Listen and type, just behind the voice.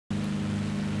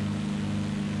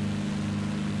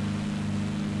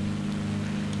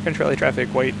French Valley traffic,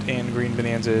 white and green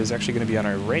Bonanza is actually going to be on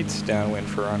our right downwind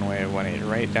for runway 18.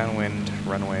 Right downwind,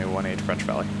 runway 18, French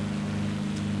Valley.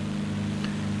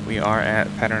 We are at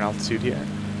pattern altitude here.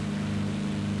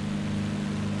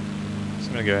 So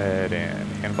I'm going to go ahead and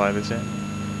hand fly this in.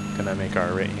 Going to make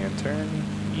our right hand turn,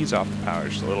 ease off the power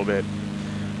just a little bit.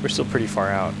 We're still pretty far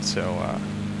out, so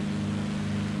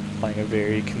flying a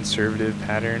very conservative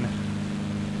pattern,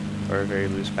 or a very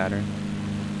loose pattern.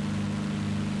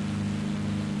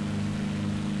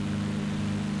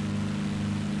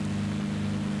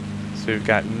 So we've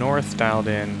got north dialed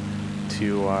in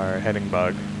to our heading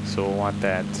bug, so we'll want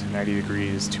that 90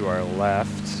 degrees to our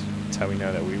left. That's how we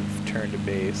know that we've turned to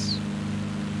base.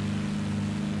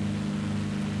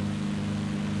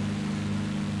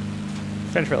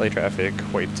 French Valley traffic,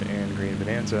 white and green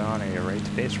Bonanza on a right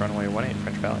to base, runway 18,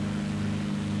 French Valley.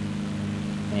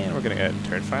 And we're going to go ahead and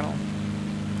turn final.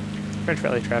 French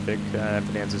Valley traffic,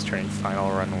 Bonanza's turning final,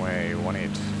 runway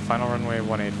 18. Final runway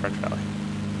 18, French Valley.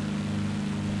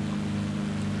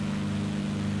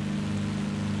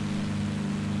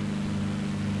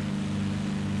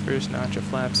 First notch of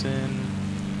flaps in.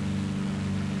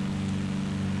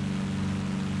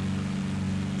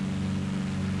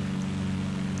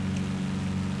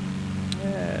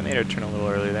 Yeah, made our turn a little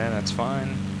early there, that's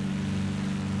fine.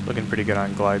 Looking pretty good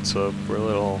on glide slope. We're a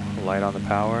little light on the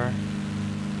power.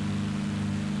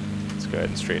 Let's go ahead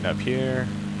and straighten up here.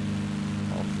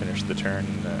 I'll finish the turn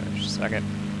in just a second.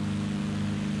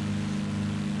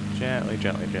 Gently,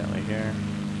 gently, gently here.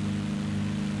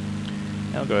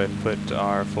 Now we'll go ahead and put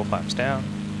our full flaps down.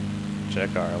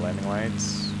 Check our landing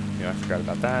lights. You know, I forgot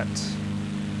about that.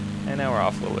 And now we're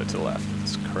off a little bit to the left.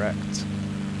 That's correct.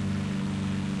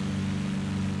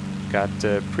 Got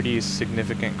a pretty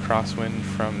significant crosswind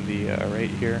from the right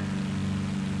here.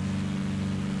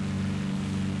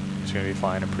 It's going to be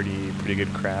flying a pretty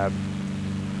good crab.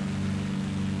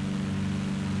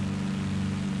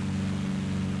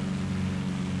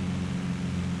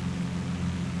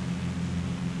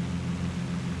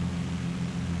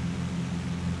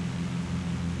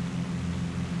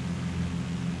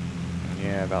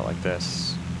 Yeah, about like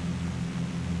this.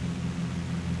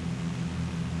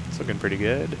 It's looking pretty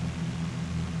good.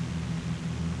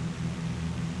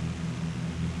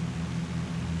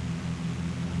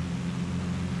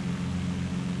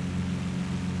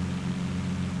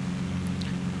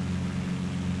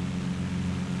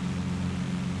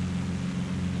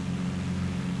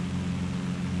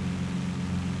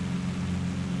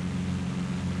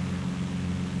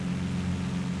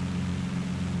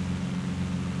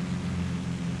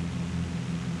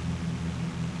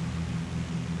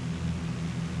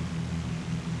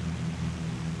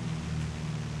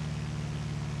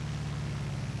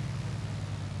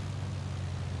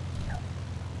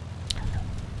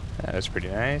 That was pretty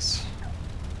nice.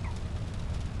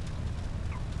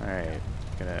 Alright,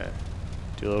 gonna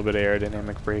do a little bit of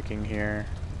aerodynamic braking here.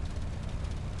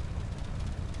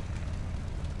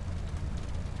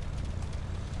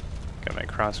 Got my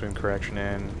crosswind correction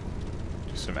in,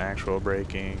 do some actual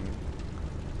braking,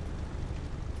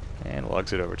 and we'll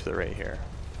exit over to the right here.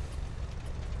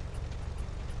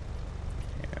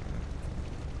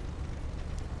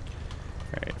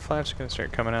 Alright, flaps are gonna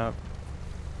start coming up.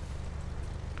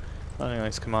 Landing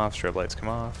lights come off, strobe lights come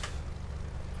off.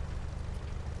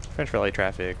 French Valley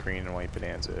traffic, green and white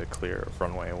Bonanza, clear of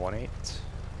runway 18,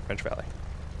 French Valley.